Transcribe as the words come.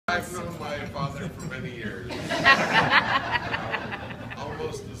I've known my father for many years,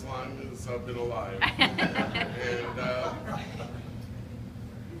 almost as long as I've been alive,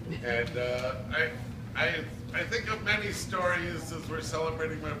 and I think of many stories as we're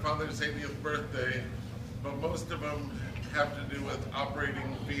celebrating my father's 80th birthday, but most of them have to do with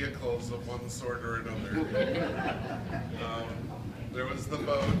operating vehicles of one sort or another. There was the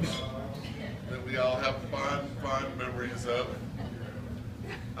boat that we all have fond memories of.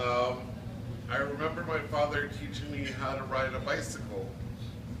 I remember my father teaching me how to ride a bicycle,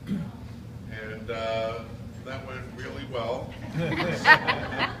 and that went really well. All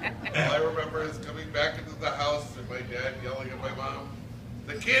I remember is coming back into the house and my dad yelling at my mom,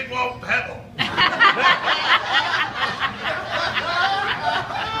 "The kid won't pedal!"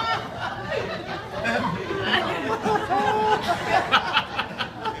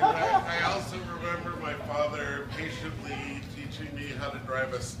 I also remember my father patiently teaching me how to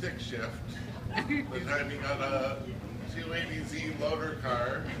drive a stick shift. The time he got a 280Z loader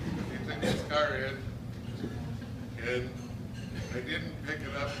car, he took his car in, and I didn't pick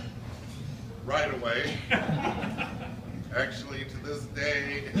it up right away. Actually, to this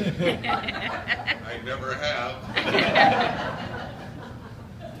day, I never have.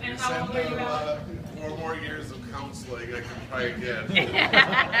 And how old are you now? 4 more years of counseling, I can try again.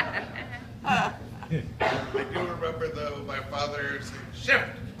 I do remember, though, my father saying, "Shift,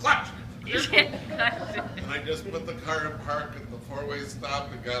 clutch!" And I just put the car in park at the 4-way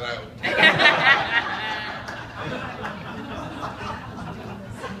stop and got out.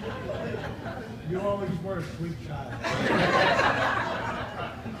 You always were a sweet child.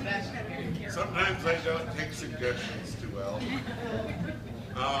 Sometimes I don't take suggestions too well.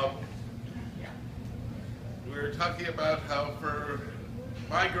 We were talking about how for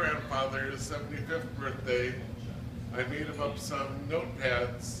my grandfather's 75th birthday, I made him up some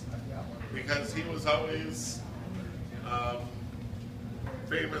notepads because he was always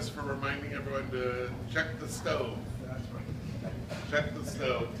famous for reminding everyone to check the stove. Check the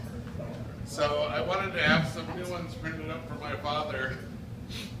stove. So I wanted to have some new ones printed up for my father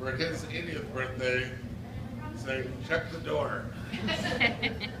for his 80th birthday, saying, "Check the door."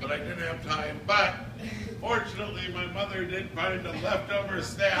 But I didn't have time. But fortunately, my mother did find a leftover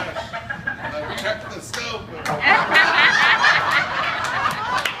stash. I checked the stove.